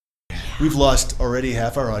We've lost already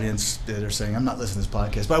half our audience that are saying, I'm not listening to this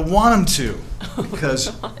podcast, but I want them to, because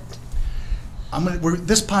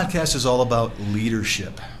this podcast is all about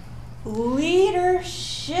leadership.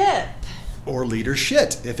 Leadership. Or leader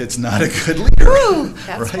shit, if it's not a good leader. Ooh,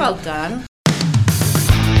 that's right? well done.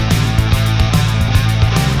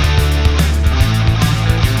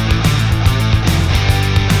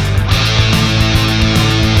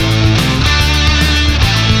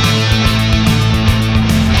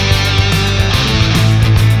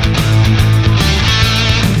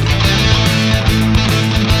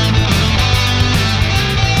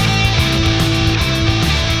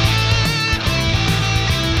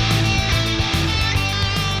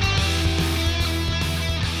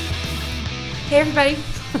 Hey everybody,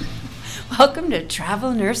 welcome to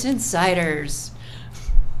Travel Nurse Insiders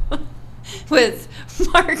with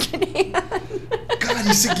Mark and Ann.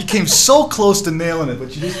 God, you came so close to nailing it,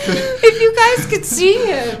 but you just couldn't. If you guys could see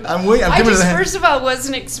him. I'm waiting. I'm giving it a hand. First of all,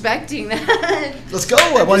 wasn't expecting that. Let's go.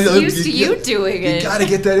 I'm used to you doing it. You got to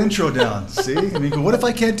get that intro down. See? I mean, what if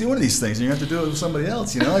I can't do one of these things? And you have to do it with somebody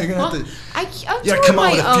else, you know? You're going to have to. I'm you got to come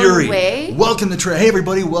out with a fury. Way. Welcome to Hey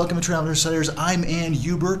everybody, welcome to Travel Nurse Insiders. I'm Ann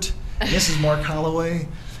Hubert. This is Mark Holloway,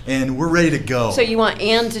 and we're ready to go. So you want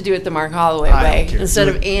Ann to do it the Mark Holloway way instead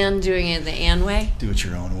of Ann doing it the Ann way? Do it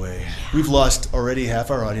your own way. Yeah. We've lost already half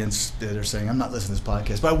our audience that are saying, I'm not listening to this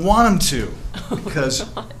podcast, but I want them to,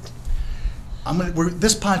 because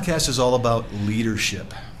this podcast is all about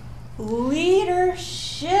leadership.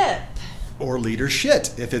 Leadership. Or leader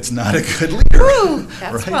shit, if it's not a good leader. Ooh,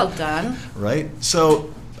 that's right? Well done. Right?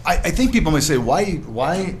 So I think people might say,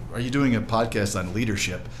 why are you doing a podcast on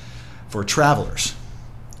leadership for travelers?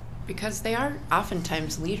 Because they are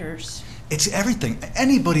oftentimes leaders. It's everything.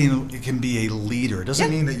 Anybody can be a leader. It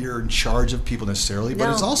doesn't mean that you're in charge of people necessarily, but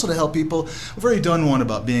it's also to help people. We've already done one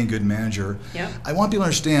about being a good manager. Yep. I want people to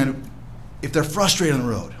understand if they're frustrated on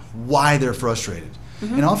the road, why they're frustrated.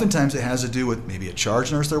 Mm-hmm. And oftentimes it has to do with maybe a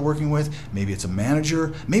charge nurse they're working with, maybe it's a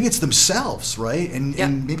manager, maybe it's themselves, right?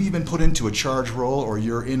 And maybe you've been put into a charge role, or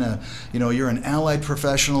you're in you're an allied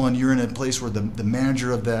professional and you're in a place where the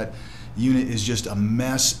manager of that unit is just a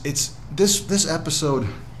mess. It's this episode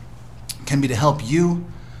can be to help you,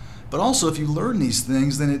 but also if you learn these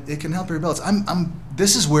things, then it can help your else.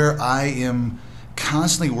 This is where I am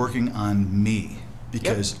constantly working on me,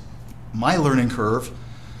 because my learning curve,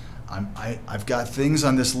 I've got things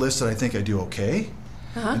on this list that I think I do okay,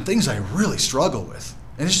 and things I really struggle with.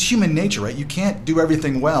 And it's just human nature, right? You can't do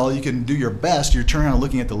everything well. You can do your best. You're turning around and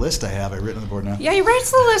looking at the list I've written on the board now. Yeah, he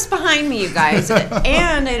writes the list behind me, you guys.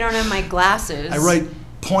 And I don't have my glasses. I write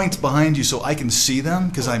points behind you so I can see them,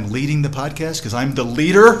 because I'm leading the podcast, because I'm the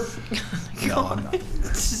leader. No, I'm not the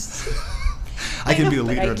leader. I can be the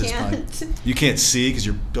leader of this podcast. You can't see because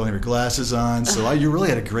you don't have your glasses on, so you're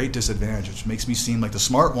really at a great disadvantage, which makes me seem like the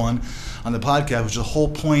smart one on the podcast, which is the whole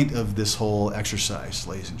point of this whole exercise,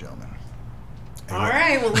 ladies and gentlemen. All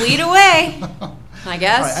right, well, lead away, I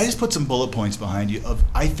guess. All right, I just put some bullet points behind you of,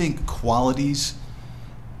 I think, qualities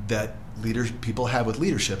that people have with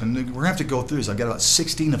leadership, and we're going to have to go through this. I've got about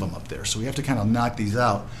 16 of them up there, so we have to kind of knock these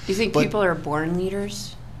out. Do you think people are born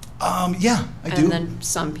leaders? Yeah, I do. And then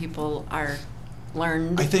some people are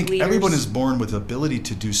learned I think leaders? Everyone is born with the ability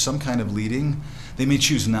to do some kind of leading. They may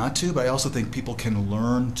choose not to, but I also think people can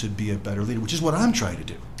learn to be a better leader, which is what I'm trying to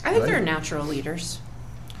do. I think they're natural leaders.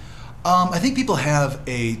 I think people have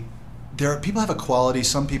a quality.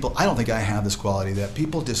 Some people, I don't think I have this quality, that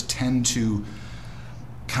people just tend to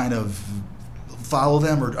kind of follow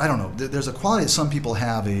them, or I don't know. There's a quality that some people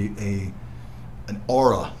have, an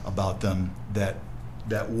aura about them that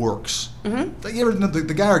works. Mm-hmm. Like, you ever,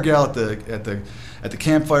 the guy or gal at the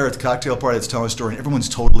campfire at the cocktail party that's telling a story, and everyone's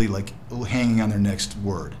totally like hanging on their next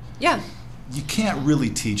word. Yeah. You can't really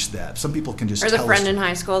teach that. Some people can just. Or the friend in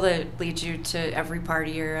high school that leads you to every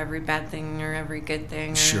party or every bad thing or every good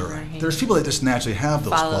thing. Sure. There's people that just naturally have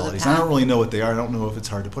those qualities. I don't really know what they are. I don't know if it's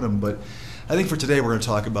hard to put them, but I think for today we're going to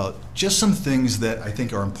talk about just some things that I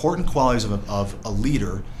think are important qualities of a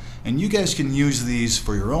leader. And you guys can use these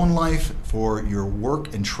for your own life, for your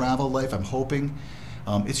work and travel life, I'm hoping.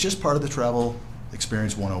 It's just part of the Travel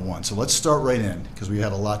Experience 101. So let's start right in, because we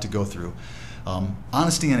have a lot to go through.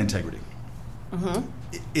 Honesty and integrity. Mm-hmm.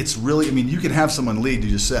 It's really, you can have someone lead, you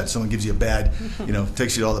just said. Someone gives you a bad,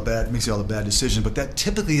 takes you to all the bad, makes you all the bad decisions, but that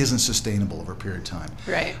typically isn't sustainable over a period of time.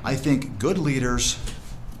 Right. I think good leaders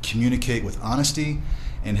communicate with honesty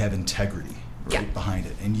and have integrity behind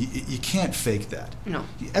it. And you can't fake that. No.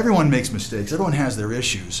 Everyone makes mistakes. Everyone has their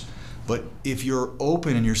issues. But if you're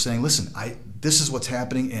open and you're saying, listen, this is what's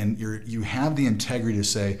happening, and you have the integrity to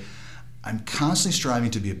say, I'm constantly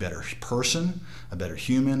striving to be a better person, a better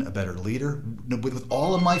human, a better leader. With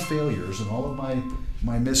all of my failures and all of my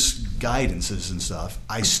misguidances and stuff,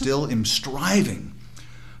 I still am striving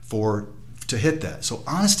to hit that. So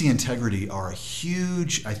honesty and integrity are a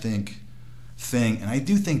huge, I think, thing. And I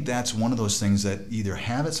do think that's one of those things that either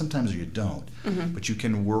have it sometimes or you don't. But you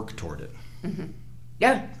can work toward it.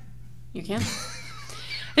 Yeah, you can.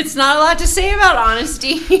 It's not a lot to say about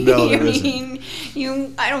honesty. No, there isn't.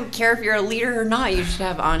 I don't care if you're a leader or not. You should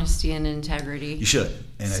have honesty and integrity. You should.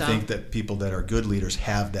 And I think that people that are good leaders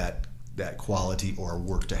have that quality or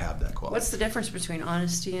work to have that quality. What's the difference between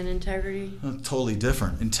honesty and integrity? Totally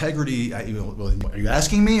different. Integrity, are you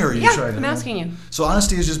asking me or are you trying to? I'm asking you. So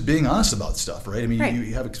honesty is just being honest about stuff, right? I mean, right.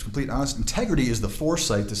 You have a complete honesty. Integrity is the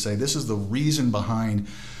foresight to say this is the reason behind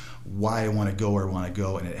why I want to go where I want to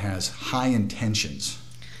go, and it has high intentions.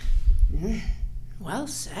 Well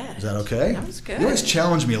said. Is that okay? That was good. You always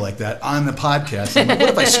challenge me like that on the podcast. I'm like, what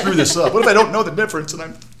if I screw this up? What if I don't know the difference and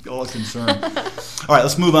I'm all concerned? All right,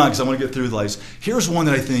 let's move on because I want to get through the lights. Here's one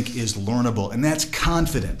that I think is learnable, and that's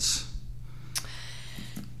confidence.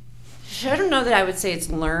 I don't know that I would say it's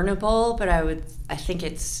learnable, but I think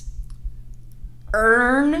it's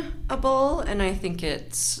earnable, and I think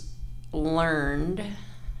it's learned.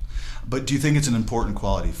 But do you think it's an important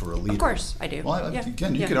quality for a leader? Of course, I do. Well,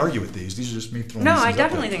 again, you could argue with these. These are just me throwing. No, these I things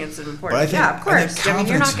definitely up there. think it's an But important. I think, Yeah, of course. I mean,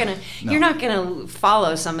 you're not gonna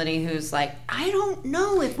follow somebody who's like, I don't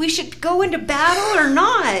know if we should go into battle or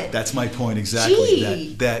not. That's my point exactly.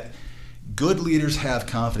 Gee. That good leaders have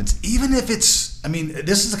confidence, even if it's. I mean,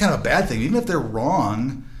 this is kind of a bad thing. Even if they're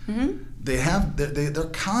wrong, they're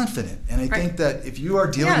confident, and I think that if you are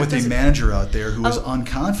dealing with a manager out there who is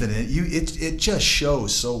unconfident, it just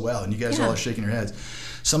shows so well, and you guys all are shaking your heads.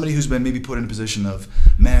 Somebody who's been maybe put in a position of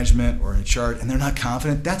management or in a chart, and they're not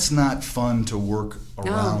confident. That's not fun to work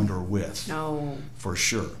around or with. No, for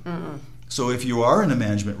sure. So if you are in a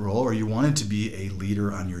management role or you wanted to be a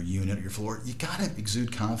leader on your unit or your floor, you got to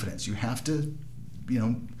exude confidence. You have to,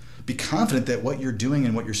 be confident that what you're doing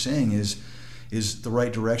and what you're saying is the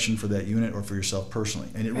right direction for that unit or for yourself personally.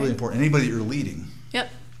 And it's really important. Anybody that you're leading,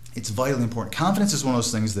 it's vitally important. Confidence is one of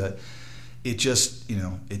those things that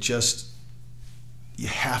you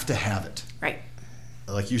have to have it. Right.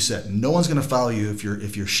 Like you said, no one's going to follow you if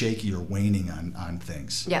you're shaky or waning on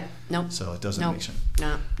things. Yeah. No. So it doesn't make sense.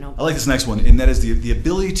 No. I like this next one, and that is the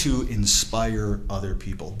ability to inspire other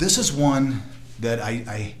people. This is one that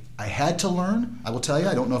I had to learn. I will tell you,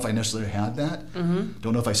 I don't know if I necessarily had that.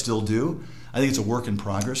 Don't know if I still do. I think it's a work in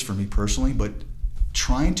progress for me personally, but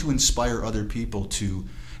trying to inspire other people to,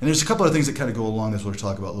 and there's a couple of things that kind of go along this we'll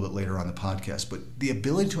talk about a little bit later on in the podcast, but the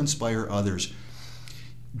ability to inspire others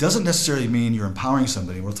doesn't necessarily mean you're empowering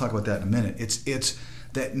somebody. We'll talk about that in a minute. It's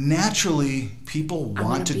that naturally people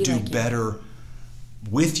want to do better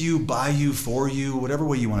with you, by you, for you, whatever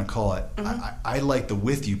way you want to call it. I like the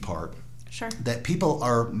with you part. Sure. That people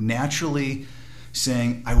are naturally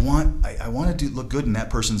saying, I want to look good in that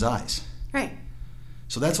person's eyes. Right.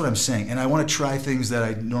 So that's what I'm saying, and I want to try things that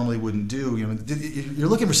I normally wouldn't do. You're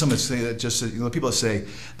looking for someone to say that people that say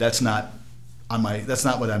that's not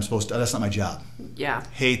what I'm supposed to. That's not my job. Yeah.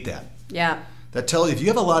 Hate that. Yeah. If you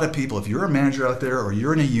have a lot of people, if you're a manager out there or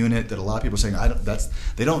you're in a unit that a lot of people are saying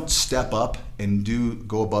they don't step up and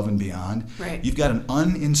go above and beyond. Right. You've got an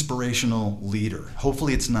uninspirational leader.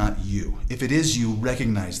 Hopefully it's not you. If it is you,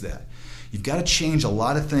 recognize that. You've got to change a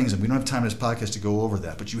lot of things, and we don't have time in this podcast to go over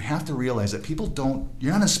that, but you have to realize that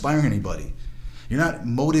you're not inspiring anybody. You're not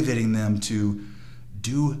motivating them to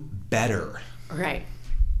do better. Right.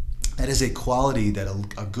 That is a quality that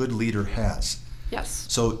a good leader has. Yes.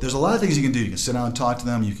 So there's a lot of things you can do. You can sit down and talk to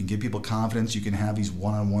them. You can give people confidence. You can have these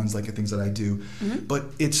one-on-ones like the things that I do. But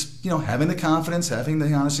it's, having the confidence, having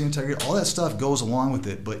the honesty and integrity, all that stuff goes along with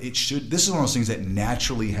it. But this is one of those things that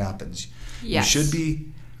naturally happens. Yes. You should be,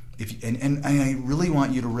 and I really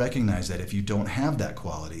want you to recognize that if you don't have that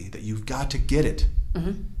quality, that you've got to get it.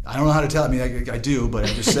 I don't know how to tell. I mean, I do, but I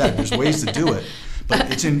just said there's ways to do it.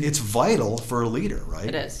 But it's vital for a leader, right?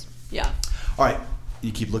 It is. Yeah. All right.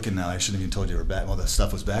 You keep looking now. I shouldn't have even told you were back. Well, that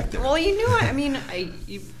stuff was back there. Well, you knew it. I mean,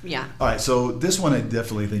 yeah. All right. So this one, I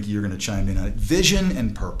definitely think you're going to chime in on it. Vision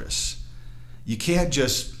and purpose. You can't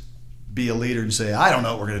just be a leader and say, I don't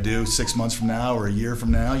know what we're going to do 6 months from now or a year from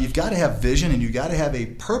now. You've got to have vision, and you've got to have a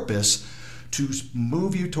purpose to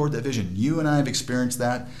move you toward that vision. You and I have experienced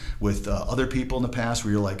that with other people in the past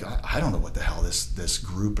where you're like, I don't know what the hell this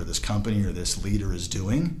group or this company or this leader is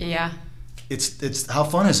doing. Yeah. It's how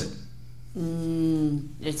fun is it?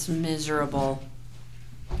 It's miserable.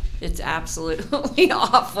 It's absolutely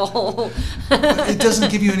awful. It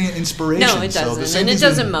doesn't give you any inspiration. No, it doesn't. So and it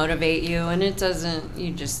doesn't motivate you, and it doesn't,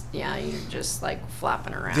 you're just like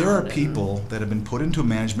flapping around. There are people that have been put into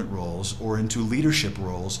management roles or into leadership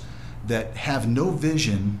roles that have no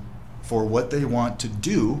vision for what they want to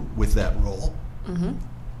do with that role. Mm-hmm.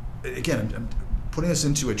 Again, I'm putting this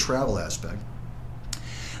into a travel aspect.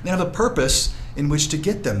 They have a purpose in which to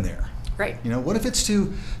get them there. Right. What if it's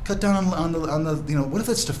to cut down on the what if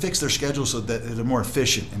it's to fix their schedule so that they're more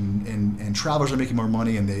efficient and travelers are making more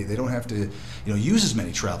money and they don't have to use as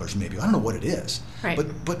many travelers maybe. I don't know what it is. Right.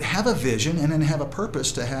 But have a vision and then have a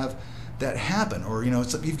purpose to have that happen. Or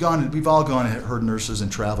we've all gone and heard nurses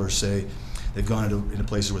and travelers say they've gone into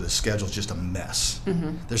places where the schedule's just a mess.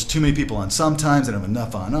 Mm-hmm. There's too many people on sometimes, they don't have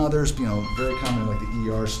enough on others. Very common like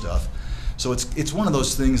the ER stuff. So it's one of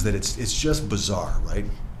those things that it's just bizarre, right?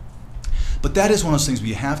 But that is one of those things where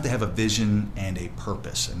you have to have a vision and a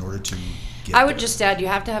purpose in order to get I would just add, you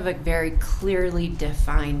have to have a very clearly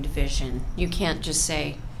defined vision. You can't just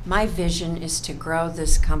say, my vision is to grow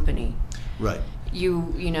this company. Right. You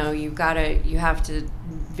have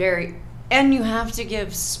to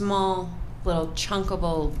give small, little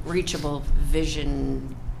chunkable, reachable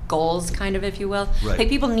vision goals, kind of, if you will. Right. Like,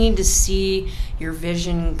 people need to see your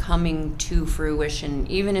vision coming to fruition,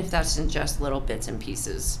 even if that's in just little bits and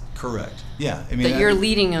pieces. Correct. Yeah. That you're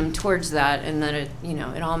leading them towards that, and that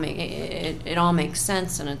it all makes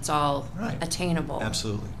sense, and it's all attainable.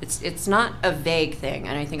 Absolutely. It's not a vague thing,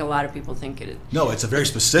 and I think a lot of people think it is. No, it's a very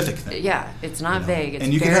specific thing. Yeah, it's not vague. It's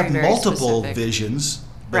and you very, can have very multiple specific. visions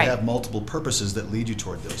that have multiple purposes that lead you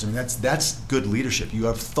toward those. That's good leadership. You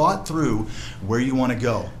have thought through where you want to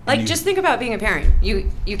go. Like, just think about being a parent.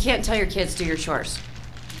 You can't tell your kids do your chores.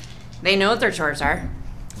 They know what their chores are.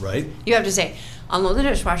 Right. You have to say, unload the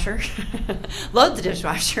dishwasher, load the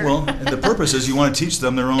dishwasher. Well, and the purpose is you want to teach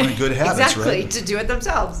them their own good habits, exactly, right? to do it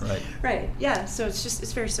themselves. Right. Right. Yeah. So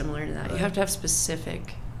it's very similar to that. Right. You have to have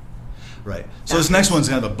specific. Right. So this next one's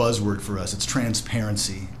kind of a buzzword for us. It's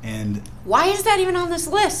transparency, and why is that even on this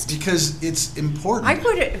list? because it's important. I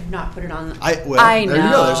could not put it on. I know. There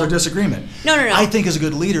you go. There's our disagreement. No. I think as a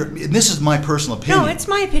good leader, and this is my personal opinion. No, it's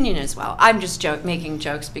my opinion as well. I'm just making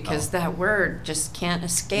jokes because that word just can't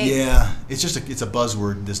escape. Yeah, it's a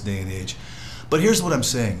buzzword this day and age. But here's what I'm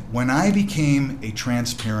saying. When I became a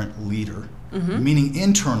transparent leader, meaning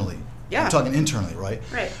internally, yeah. I'm talking internally, right?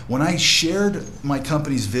 Right. When I shared my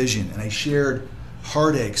company's vision and I shared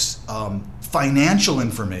heartaches, financial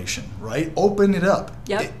information, right? Open it up.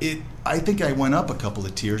 Yep. I think I went up a couple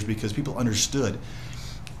of tiers because people understood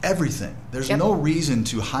everything. There's Yep. no reason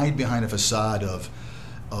to hide behind a facade of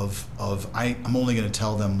I'm only going to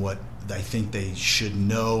tell them what I think they should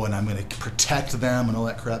know and I'm going to protect them and all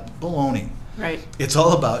that crap. Baloney. Right. It's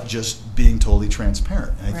all about just being totally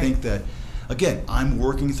transparent. And I Right. think that, again, I'm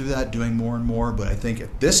working through that, doing more and more, but I think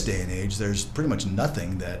at this day and age, there's pretty much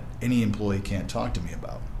nothing that any employee can't talk to me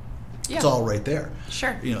about. Yeah. It's all right there.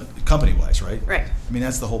 Sure. Company-wise, right? Right. I mean,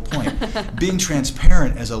 that's the whole point. Being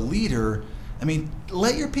transparent as a leader,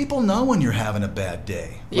 let your people know when you're having a bad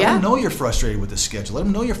day. Let them know you're frustrated with the schedule. Let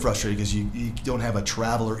them know you're frustrated because you don't have a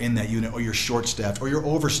traveler in that unit, or you're short-staffed, or you're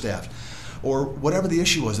overstaffed, or whatever the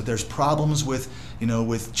issue was, that there's problems with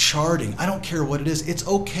charting. I don't care what it is. It's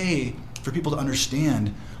okay for people to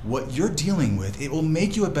understand what you're dealing with. It will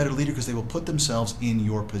make you a better leader because they will put themselves in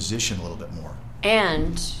your position a little bit more.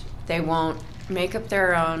 And they won't make up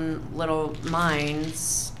their own little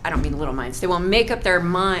minds. I don't mean little minds. They won't make up their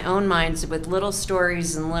own minds with little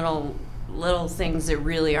stories and little things that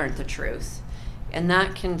really aren't the truth. And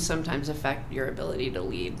that can sometimes affect your ability to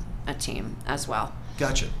lead a team as well.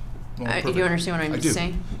 Gotcha. Well, do you understand what I'm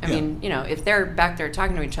saying? I Yeah. mean, if they're back there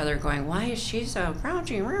talking to each other going, why is she so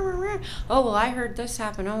grouchy? Oh, well, I heard this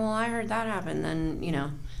happen. Oh, well, I heard that happen. Then,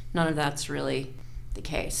 none of that's really the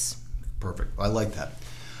case. Perfect. I like that.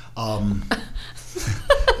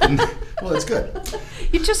 Well, it's good.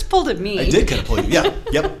 You just pulled at me. I did kind of pull you. Yeah.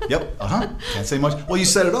 Yep. Can't say much. Well, you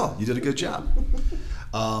said it all. You did a good job.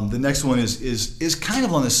 The next one is kind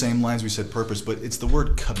of on the same lines we said purpose, but it's the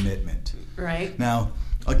word commitment. Right. Now,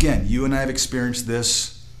 again, you and I have experienced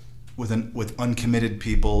this with uncommitted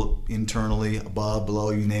people internally, above,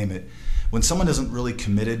 below, you name it. When someone isn't really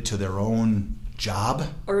committed to their own job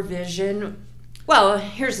or vision. Well,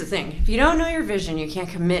 here's the thing. If you don't know your vision, you can't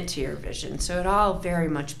commit to your vision. So it all very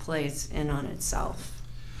much plays in on itself.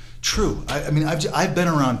 True. I've been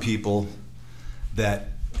around people that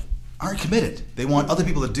aren't committed. They want other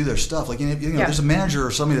people to do their stuff. Like, there's a manager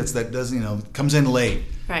or somebody that does, comes in late.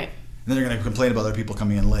 Right. And then they're going to complain about other people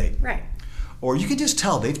coming in late. Right. Or you can just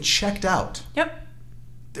tell they've checked out. Yep.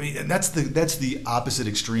 I mean, and that's the opposite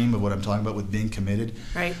extreme of what I'm talking about with being committed.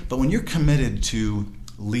 Right. But when you're committed to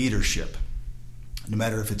leadership, no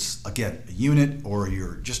matter if it's, again, a unit or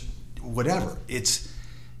you're just whatever,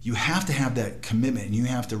 you have to have that commitment, and you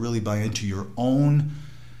have to really buy into your own.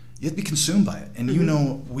 You have to be consumed by it. And you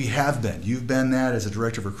know, we have been. You've been that as a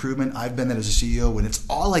director of recruitment. I've been that as a CEO. When it's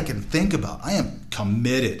all I can think about, I am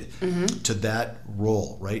committed to that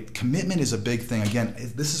role, right? Commitment is a big thing. Again,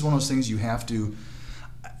 this is one of those things you have to,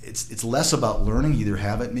 it's less about learning. You either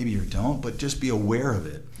have it, maybe you don't, but just be aware of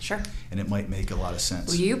it. Sure. And it might make a lot of sense.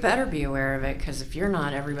 Well, you better be aware of it, because if you're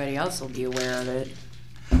not, everybody else will be aware of it.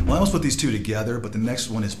 Well, I almost put these two together, but the next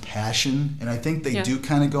one is passion, and I think they do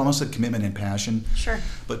kind of go, almost like commitment and passion. Sure.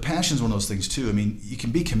 But passion is one of those things too. I mean, you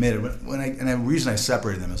can be committed. The reason I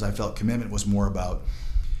separated them is I felt commitment was more about,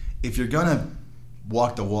 if you're gonna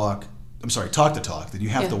talk the talk, then you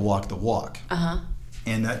have to walk the walk.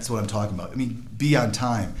 And that's what I'm talking about. I mean, be on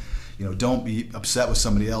time. You know, don't be upset with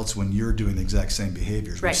somebody else when you're doing the exact same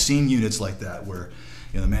behaviors. Right. We've seen units like that where,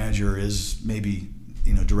 the manager is maybe,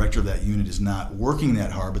 director of that unit is not working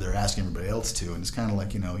that hard, but they're asking everybody else to, and it's kind of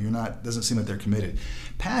like, doesn't seem like they're committed.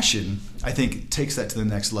 Passion, I think, takes that to the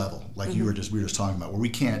next level, like we were just talking about, where we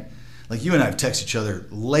can't, like you and I have texted each other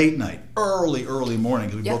late night, early morning,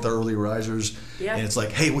 because we both are early risers, and it's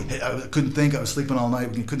like, hey, I couldn't think, I was sleeping all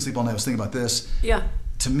night, couldn't sleep all night, I was thinking about this. Yeah.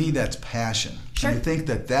 To me, that's passion. Sure. And I think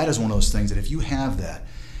that is one of those things that if you have that,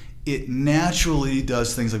 it naturally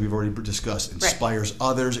does things like we've already discussed. It inspires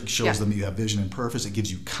others. It shows them that you have vision and purpose. It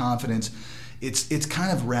gives you confidence. It's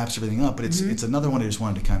kind of wraps everything up, but it's another one I just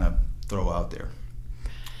wanted to kind of throw out there.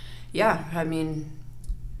 Yeah, I mean,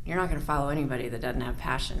 you're not going to follow anybody that doesn't have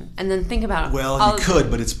passion. And then think about well, you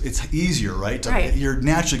could, but it's easier, right? You're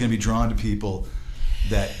naturally going to be drawn to people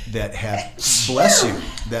that have bless you,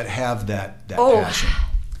 that have that passion,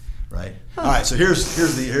 right? All right, so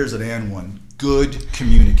here's an and one. Good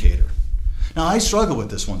communicator. Now, I struggle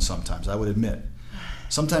with this one sometimes, I would admit.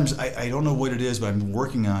 Sometimes I don't know what it is, but I'm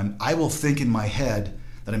working on, I will think in my head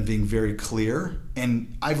that I'm being very clear,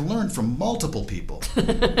 and I've learned from multiple people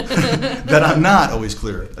that I'm not always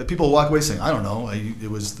clear. People walk away saying, I don't know,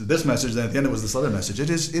 it was this message, then at the end it was this other message.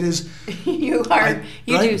 It is. You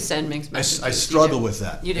do send mixed messages. I struggle with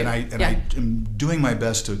that. You do. And I am doing my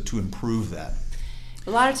best to improve that. A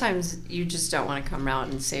lot of times you just don't want to come out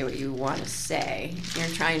and say what you want to say. You're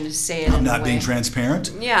trying to say it I'm not being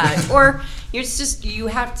transparent? Yeah, or you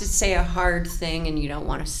have to say a hard thing and you don't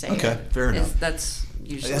want to say it. Okay, fair enough. That's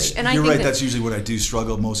usually... You're right, that's usually what I do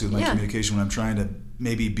struggle mostly with my communication, when I'm trying to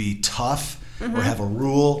maybe be tough or have a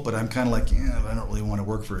rule, but I'm kind of like, I don't really want to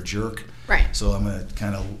work for a jerk. Right. So I'm going to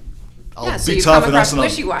kind of... I'll so be you tough come across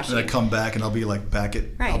wishy-washy. And I come back and I'll be like back at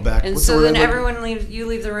right. I'll back. And what's so the then word? you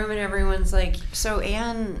leave the room and everyone's like, so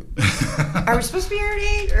Ann, are we supposed to be here at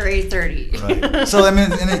 8 or 8:30? Right. So I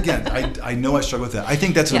mean, and again, I know I struggle with that. I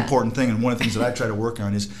think that's an important thing, and one of the things that I try to work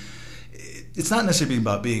on is, it's not necessarily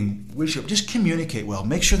about being wishy. Just communicate well.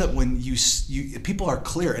 Make sure that when you people are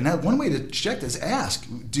clear. And that one way to check is ask.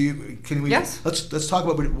 Yes. Let's talk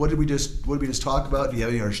about what did we just talk about? Do you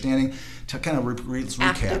have any understanding? To kind of recap.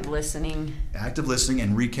 Active listening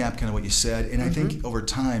And recap kind of what you said. And I think over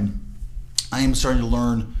time, I am starting to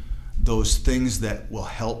learn those things that will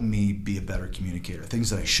help me be a better communicator. Things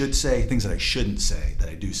that I should say, things that I shouldn't say, that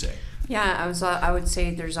I do say. Yeah, I would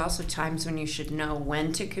say there's also times when you should know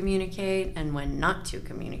when to communicate and when not to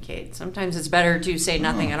communicate. Sometimes it's better to say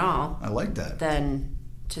nothing at all. I like that. Than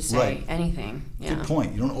to say anything. Yeah. Good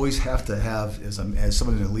point. You don't always have to have, as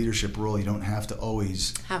someone in a leadership role, you don't have to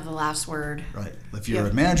always have the last word. Right. If you're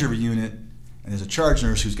a manager of a unit and there's a charge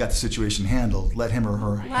nurse who's got the situation handled, let him or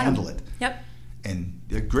her handle it. Yep. And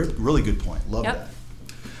a really good point. Love that.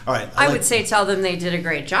 All right. I would say tell them they did a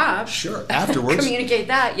great job. Sure. Afterwards. Communicate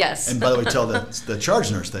that, yes. And by the way, tell the charge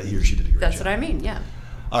nurse that he or she did a great job. That's what I mean, yeah.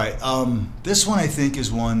 All right. This one I think is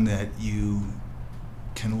one that you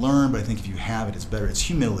can learn, but I think if you have it, it's better. It's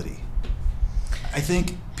humility. I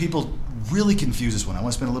think people really confuse this one. I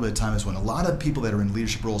want to spend a little bit of time on this one. A lot of people that are in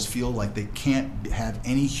leadership roles feel like they can't have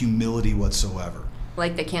any humility whatsoever.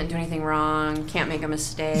 Like they can't do anything wrong, can't make a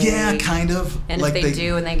mistake. Yeah, kind of. And if they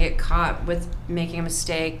do and they get caught with making a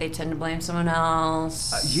mistake, they tend to blame someone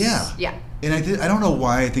else. Yeah. Yeah. And I don't know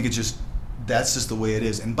why. I think that's just the way it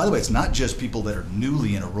is. And by the way, it's not just people that are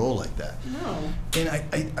newly in a role like that. No.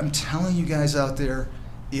 And I'm telling you guys out there,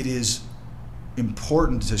 it is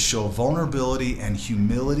important to show vulnerability and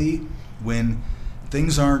humility when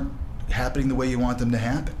things aren't happening the way you want them to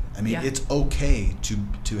happen. I mean, it's okay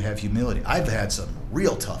to have humility. I've had some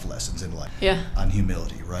real tough lessons in life on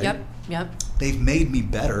humility, right? Yep. They've made me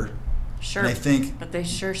better Sure. And I think, but they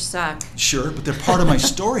sure suck. sure, but they're part of my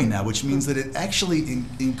story now, which means that it actually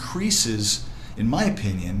increases, in my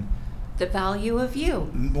opinion, the value of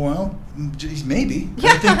you. well, geez, maybe.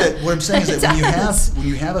 Yeah. I think that what I'm saying is It that does. when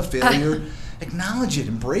you have a failure, acknowledge it,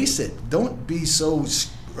 embrace it. Don't be so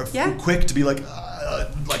Yeah. quick to be like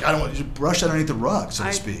I don't want to brush underneath the rug, so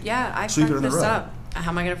to speak. I Sweep it fucked under the this rug. up.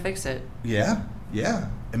 How am I going to fix it? Yeah, yeah.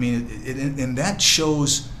 I mean, and that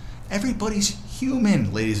shows everybody's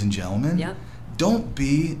human, ladies and gentlemen. Yep. Don't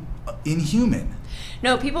be inhuman.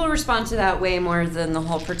 No, people respond to that way more than the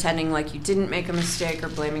whole pretending like you didn't make a mistake or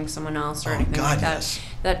blaming someone else or Oh, anything God, like that. yes.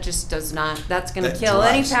 That just does not. That's going to That kill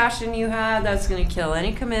any drives. passion you have. That's going to kill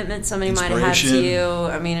any commitment somebody might have had to Inspiration. you.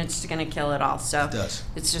 I mean, it's going to kill it all. So It does.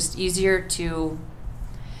 it's just easier to,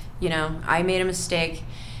 I made a mistake.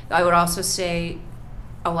 I would also say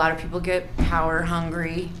a lot of people get power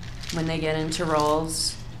hungry when they get into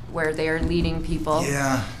roles where they are leading people.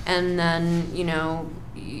 Yeah. And then,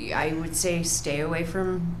 I would say stay away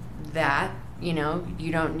from that. You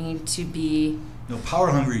don't need to be. No, power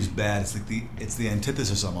hungry is bad. It's like it's the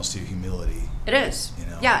antithesis almost to humility. It is.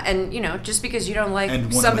 Yeah, and just because you don't like And one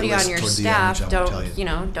of my somebody on lists your towards the end, staff, which I won't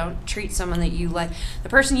tell you. don't treat someone that you like. The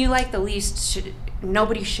person you like the least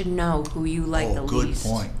nobody should know who you like the good least.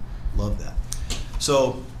 point. Love that.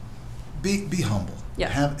 So, be humble. Yeah.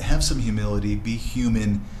 Have some humility. Be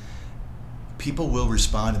human. People will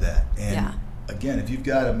respond to that. And Yeah. again, if you've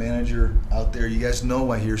got a manager out there, you guys know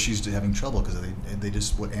why he or she's having trouble because they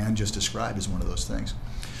just what Ann just described is one of those things.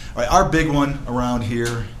 All right, our big one around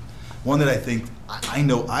here, one that I think I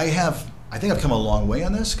know I think I've come a long way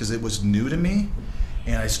on this because it was new to me,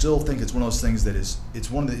 and I still think it's one of those things that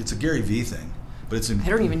it's a Gary Vee thing, but it's I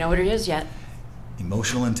don't even know what it is yet.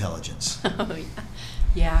 emotional intelligence. Oh, yeah.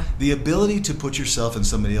 Yeah. The ability to put yourself in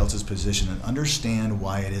somebody else's position and understand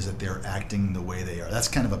why it is that they're acting the way they are. That's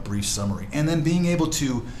kind of a brief summary. And then being able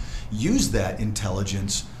to use that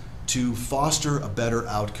intelligence to foster a better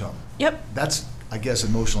outcome. Yep. That's, I guess,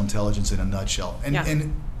 emotional intelligence in a nutshell. And Yeah.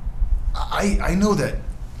 and I know that.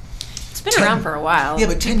 It's been around for a while. Yeah,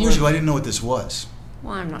 but 10 years ago, I didn't know what this was.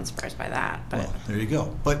 Well, I'm not surprised by that. But Well, there you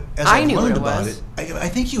go. But as I I've knew what learned it about was. it, I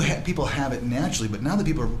think people have it naturally, but now that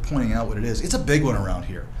people are pointing out what it is, it's a big one around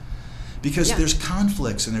here. Because Yeah. there's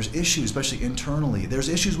conflicts and there's issues, especially internally. There's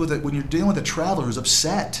issues with it when you're dealing with a traveler who's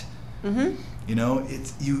upset. Mm-hmm.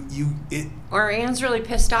 Or Anne's really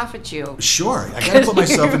pissed off at you. Sure, I got to put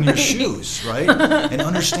myself in your shoes, right? And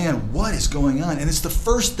understand what is going on. And it's the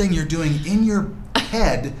first thing you're doing in your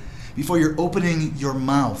head before you're opening your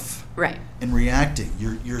mouth. Right. And reacting.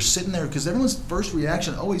 You're sitting there because everyone's first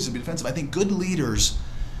reaction always is to be defensive. I think good leaders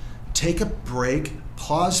take a break,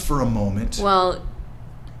 pause for a moment. Well,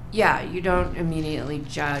 yeah, you don't immediately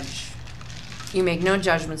judge. You make no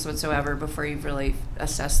judgments whatsoever before you've really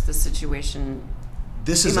assessed the situation.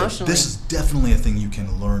 This is emotionally. this is definitely a thing you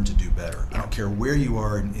can learn to do better. I don't care where you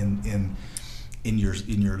are in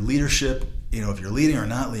your leadership. If you're leading or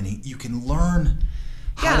not leading, you can learn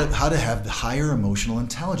how to have the higher emotional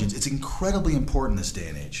intelligence. It's incredibly important this day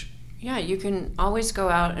and age. Yeah, you can always go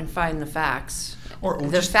out and find the facts, Or the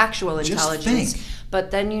just- factual just intelligence. think. But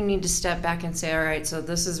then you need to step back and say, all right, so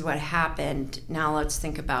this is what happened. Now let's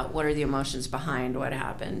think about what are the emotions behind what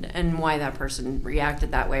happened and why that person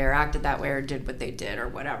reacted that way or acted that way or did what they did or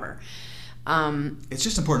whatever. It's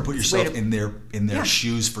just important to put yourself in their Yeah.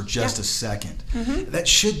 shoes for just Yeah. a second. Mm-hmm. That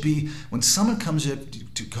should be when someone comes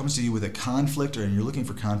to you with a conflict and you're looking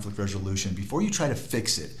for conflict resolution. Before you try to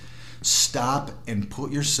fix it, stop and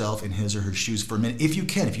put yourself in his or her shoes for a minute, if you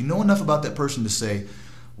can. If you know enough about that person to say,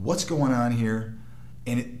 "What's going on here?"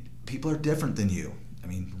 And people are different than you. I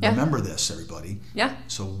mean, Yeah. remember this, everybody. Yeah.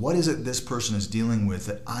 So, what is it this person is dealing with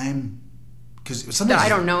that because That sometimes I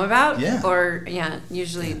don't know about? Yeah. Or,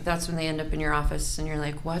 usually that's when they end up in your office and you're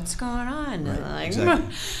like, what's going on? And Right, they're like, exactly.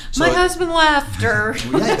 my So- husband left. Or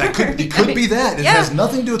Well, yeah, it could be that. It yeah. has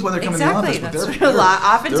nothing to do with whether they're coming Exactly, to the office, that's but what a lot-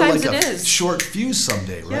 oftentimes they're like it a is. short fuse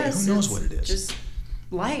someday, right? Yes, Who knows it's what it is? Just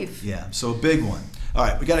life. Yeah, so a big one. All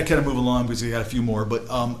right, we got to kind of move along because we got a few more. But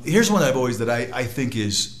here's one that I think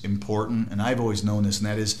is important, and I've always known this, and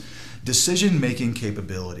that is decision-making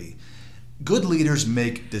capability. Good leaders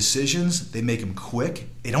make decisions. They make them quick.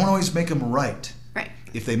 They don't always make them right. Right.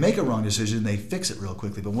 If they make a wrong decision, they fix it real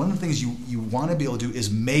quickly. But one of the things you want to be able to do is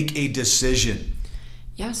make a decision.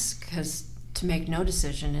 Yes, because to make no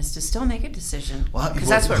decision is to still make a decision. Well, Because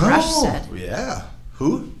that's what Rush said. Yeah.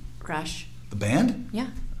 Who? Rush. The band? Yeah.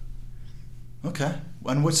 Okay.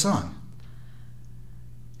 And what song?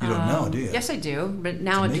 You don't know, do you? Yes, I do. But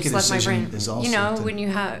now To it make just a left my decision brain. is also to- when you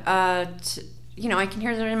have I can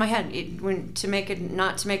hear that in my head.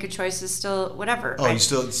 Not to make a choice is still whatever. Oh,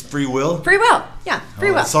 it's free will? Free will. Yeah,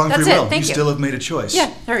 free will. Song That's Free Will. it. Thank you. You still have made a choice.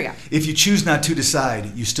 Yeah, there we go. If you choose not to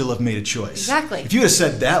decide, you still have made a choice. Exactly. If you had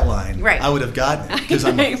said that line, right. I would have gotten it because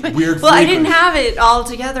I'm a weird. Well, I didn't have it all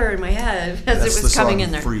together in my head as it was coming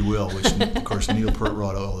in there. Free Will, which of course Neil Peart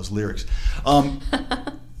wrote all those lyrics.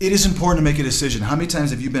 It is important to make a decision. How many times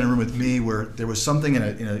have you been in a room with me where there was something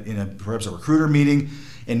in a perhaps a recruiter meeting,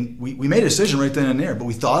 and we made a decision right then and there, but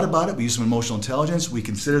we thought about it, we used some emotional intelligence, we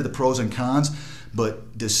considered the pros and cons,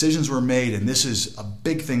 but decisions were made, and this is a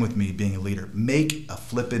big thing with me being a leader. Make a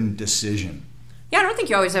flippin' decision. Yeah, I don't think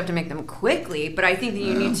you always have to make them quickly, but I think that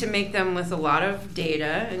you need to make them with a lot of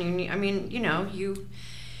data, and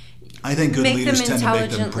I think good make leaders them tend to make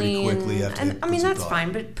them pretty intelligently quickly after they put some that's thought.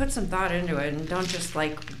 fine, but put some thought into it, and don't just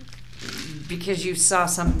because you saw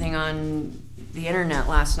something on the internet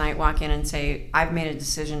last night, walk in and say, I've made a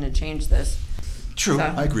decision to change this. True, So,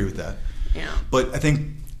 I agree with that. But I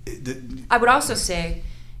think I would also say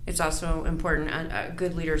it's also important.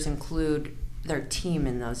 Good leaders include their team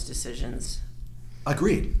in those decisions.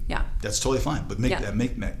 Agreed. Yeah, that's totally fine. But make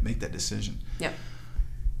that decision. Yeah.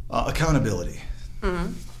 Accountability.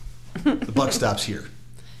 Mm-hmm. The buck stops here.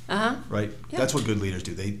 Right? Yeah. That's what good leaders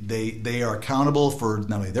do. They are accountable for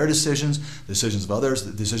not only their decisions, the decisions of others,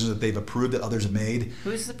 the decisions that they've approved that others have made.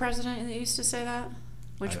 Who's the president that used to say that?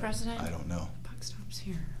 Which president? I don't know. Buck stops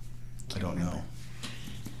here. I don't know.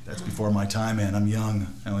 That's before my time, man. I'm young.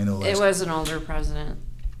 I only know less. It was an older president.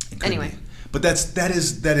 Anyway. Be. But that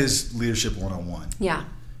is leadership 101. Yeah.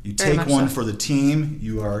 You take one for the team.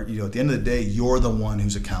 You are, at the end of the day, you're the one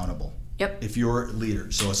who's accountable. Yep. If you're a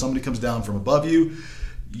leader. So if somebody comes down from above you,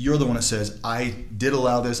 you're the one that says, I did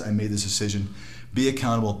allow this, I made this decision. Be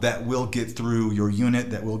accountable. That will get through your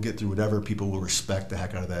unit, that will get through whatever. People will respect the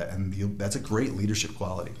heck out of that. And that's a great leadership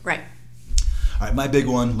quality. Right. All right, my big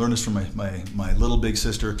one, learned this from my little big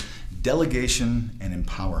sister, delegation and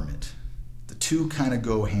empowerment. The two kind of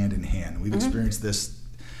go hand in hand. We've experienced this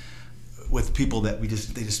with people that they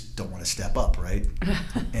just don't want to step up, right?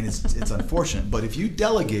 And it's unfortunate. But if you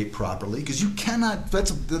delegate properly, because you cannot,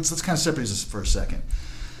 let's kind of separate this for a second.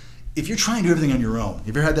 If you're trying to do everything on your own, have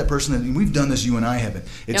you ever had that person, and we've done this, you and I haven't,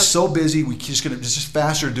 it's so busy, it's just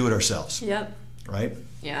faster to do it ourselves. Yep. Right?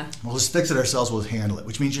 Yeah. We'll just fix it ourselves, we'll handle it,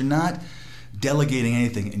 which means you're not delegating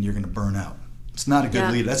anything and you're going to burn out. It's not a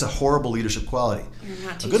good leader. That's a horrible leadership quality.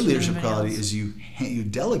 A good leadership quality is you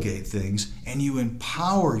delegate things and you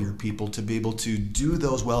empower your people to be able to do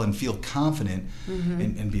those well and feel confident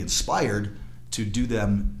and be inspired to do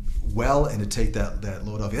them well and to take that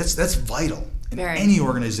load off. That's vital in any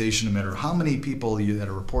organization, no matter how many people that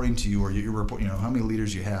are reporting to you or you report, how many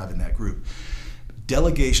leaders you have in that group.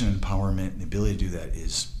 Delegation and empowerment and the ability to do that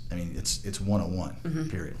is, it's 101,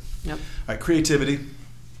 period. Yep. All right, creativity.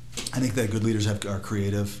 I think that good leaders are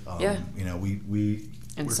creative.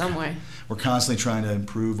 In some way. We're constantly trying to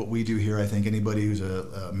improve what we do here. I think anybody who's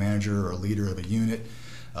a manager or a leader of a unit,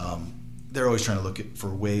 they're always trying to look for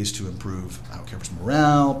ways to improve. I don't care if it's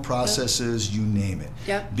morale, processes, you name it.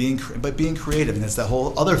 Yep. Being creative, and that's that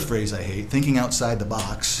whole other phrase I hate, thinking outside the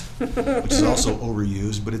box, which is also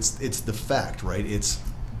overused, but it's the fact, right?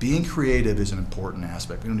 Being creative is an important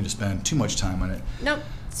aspect. We don't need to spend too much time on it. Nope.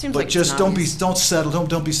 Seems but like just don't be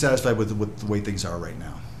satisfied with the way things are right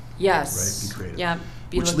now. Yes. Right? Be creative. Yeah.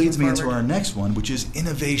 Which leads me into our next one, which is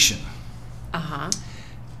innovation.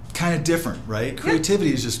 Kind of different, right?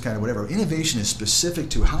 Creativity is just kind of whatever. Innovation is specific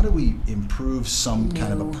to how do we improve some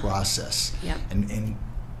kind of a process and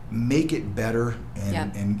make it better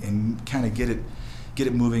and kind of get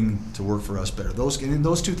it moving to work for us better.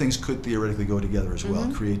 Those two things could theoretically go together as well,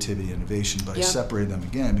 creativity and innovation, but I separated them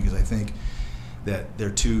again because I think that they're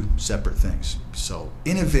two separate things. So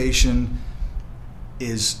innovation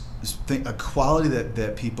is a quality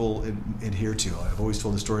that people adhere to. I've always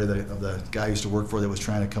told the story of the guy I used to work for that was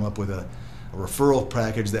trying to come up with a referral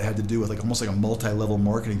package that had to do with almost like a multi-level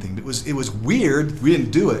marketing thing. It was weird. We didn't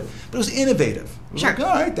do it, but it was innovative. It was like, all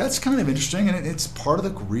right, that's kind of interesting, and it's part of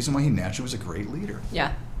the reason why he naturally was a great leader.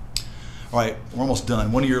 Yeah. All right, we're almost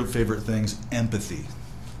done. One of your favorite things, empathy.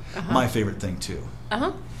 My favorite thing too.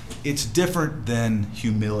 It's different than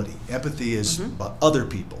humility. Empathy is about other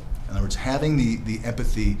people. In other words, having the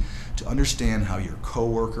empathy to understand how your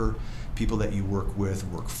coworker, people that you work with,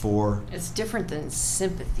 work for. It's different than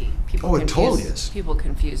sympathy. It totally is. People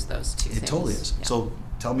confuse those two things. It totally is. Yeah. So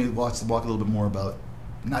tell me, walk a little bit more about,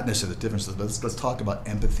 not necessarily the differences, but let's talk about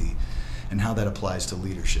empathy and how that applies to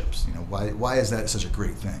leaderships. Why is that such a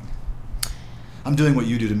great thing? I'm doing what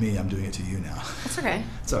you do to me, I'm doing it to you now. That's okay.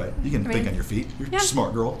 It's all right. You can think on your feet. You're a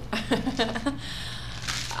smart girl.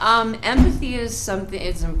 Empathy is something.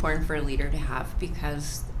 It's important for a leader to have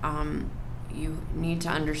because you need to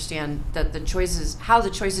understand that how the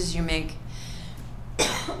choices you make.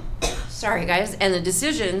 Sorry, guys, and the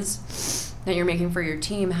decisions that you're making for your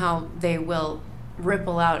team, how they will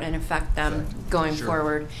ripple out and affect them going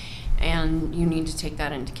forward. And you need to take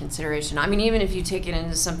that into consideration. I mean, even if you take it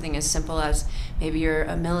into something as simple as maybe you're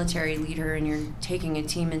a military leader and you're taking a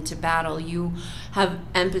team into battle, you have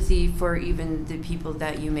empathy for even the people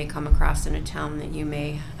that you may come across in a town that you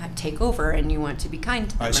may take over, and you want to be kind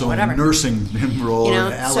to them, right, so whatever. A nursing role, you know,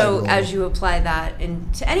 an allied so role. as you apply that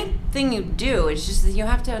into anything you do, it's just that you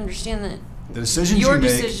have to understand that the decisions your you make,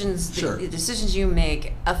 the decisions you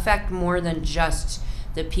make affect more than just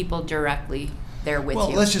the people directly there with you. Well,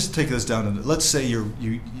 let's just take this down. Let's say you.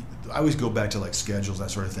 I always go back to like schedules, that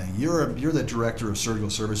sort of thing. You're the director of surgical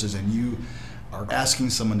services, and you are asking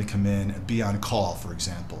someone to come in and be on call, for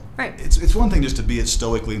example. Right. It's one thing just to be it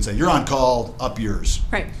stoically and say you're on call, up yours.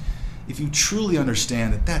 Right. If you truly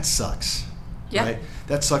understand that sucks. Yep. Right.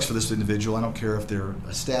 That sucks for this individual. I don't care if they're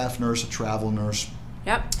a staff nurse, a travel nurse.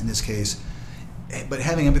 Yep. In this case. But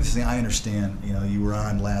having empathy, saying, I understand, you were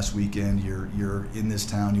on last weekend, you're in this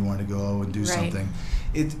town, you want to go and do something.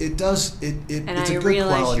 It's a good and I quality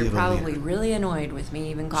realize you're of a probably leader. really annoyed with me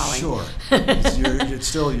even calling. Sure.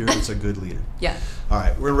 It's a good leader. Yeah. All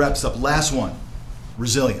right, we're going to wrap this up. Last one,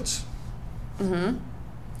 resilience. Mm-hmm.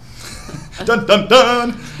 Dun, dun,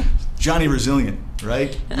 dun. Johnny Resilient,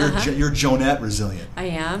 right? You're Jonette Resilient. I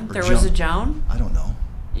am. Or There was a Joan? I don't know.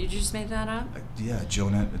 You just made that up? Yeah,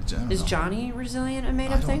 Jonette. I don't Is know. Johnny Resilient a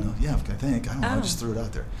made-up thing? I don't know. Yeah, I think. I don't know. I Oh. just threw it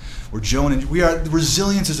out there. We're Joan, and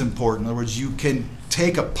resilience is important. In other words, you can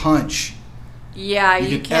take a punch. Yeah, You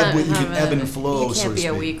you can can't ebb- you can ebb and flow, You so can't to be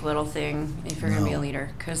a speak. weak little thing if you're going to be a No. leader,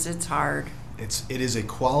 because it's hard. It is a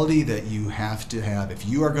quality that you have to have. If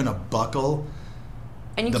you are going to buckle,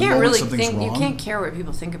 And you the can't moment really something's think, you wrong- can't care what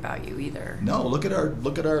people think about you either. no, look at our.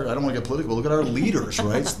 I don't want to get political. Look at our leaders,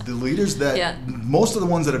 right? The leaders that Yeah. most of the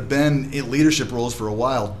ones that have been in leadership roles for a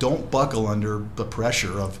while don't buckle under the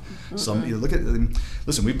pressure of some. Look at.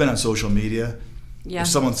 Listen, we've been on social media. Yeah. If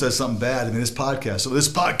someone says something bad in this podcast, so this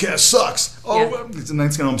podcast sucks. Oh, Yeah. it's the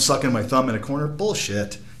next thing I'm sucking my thumb in a corner.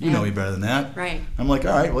 Bullshit. You know me better than that. Right. I'm like,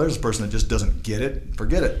 all right, well, there's a person that just doesn't get it.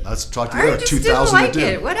 Forget it. Let's talk to the I other just 2,000 didn't like that do.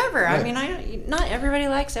 it. Whatever. Right. I mean, not everybody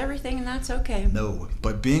likes everything, and that's okay. No,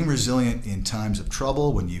 but being resilient in times of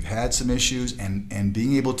trouble, when you've had some issues, and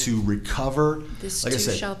being able to recover. This like I too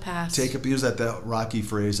said, shall pass. Use that Rocky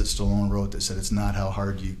phrase that Stallone wrote that said, it's not how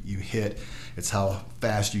hard you hit, it's how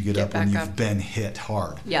fast you get up when back you've up. been hit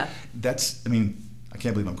hard. Yeah. I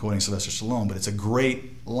can't believe I'm quoting Sylvester Stallone, but it's a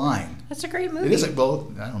great line. That's a great movie. It is well,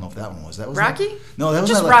 I don't know if that one was. That was Rocky? No, that was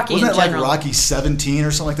Just not like, Rocky wasn't in that general. like Rocky 17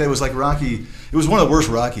 or something like that? It was like Rocky. It was one of the worst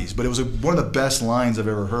Rockies, but it was one of the best lines I've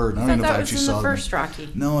ever heard. I don't I even thought know if I that actually was in saw the the first Rocky.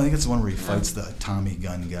 No, I think it's the one where he fights the Tommy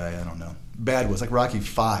gun guy. I don't know. Bad was like Rocky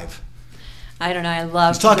 5. I don't know. I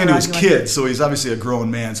love. He's talking to his Rocky kids, so he's obviously a grown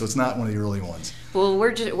man, so it's not one of the early ones. Well,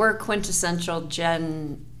 we're quintessential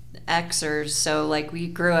Gen Xers, so like we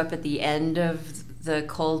grew up at the end of the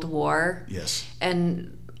Cold War. Yes.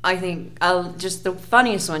 And I think just the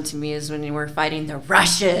funniest one to me is when you were fighting the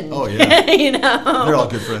Russian. Oh yeah. You know. They're all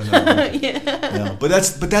good friends. Yeah. Yeah. But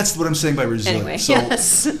that's what I'm saying by resilience. Anyway, so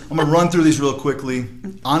yes. I'm gonna run through these real quickly.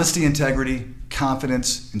 Honesty, integrity,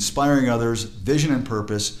 confidence, inspiring others, vision and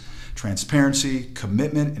purpose, transparency,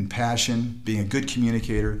 commitment and passion, being a good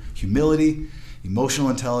communicator, humility, emotional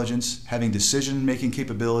intelligence, having decision-making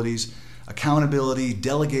capabilities, accountability,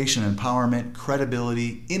 delegation and empowerment,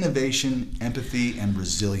 credibility, innovation, empathy, and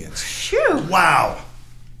resilience. Phew. Wow.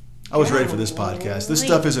 I was ready for this podcast. This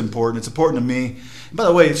stuff is important. It's important to me. And by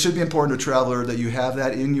the way, it should be important to a traveler that you have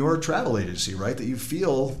that in your travel agency, right? That you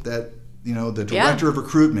feel that, the director of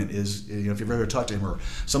recruitment is, if you've ever talked to him, or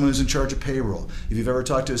someone who's in charge of payroll, if you've ever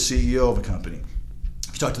talked to a CEO of a company,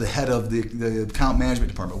 if you talk to the head of the account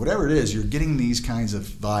management department, whatever it is, you're getting these kinds of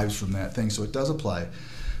vibes from that thing. So it does apply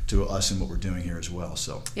to us and what we're doing here as well.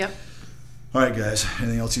 So, Yep. all right, guys.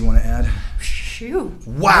 Anything else you want to add? Phew.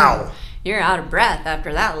 Wow. You're out of breath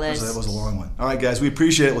after that list. That was a long one. All right, guys. We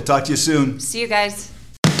appreciate it. We'll talk to you soon. See you guys.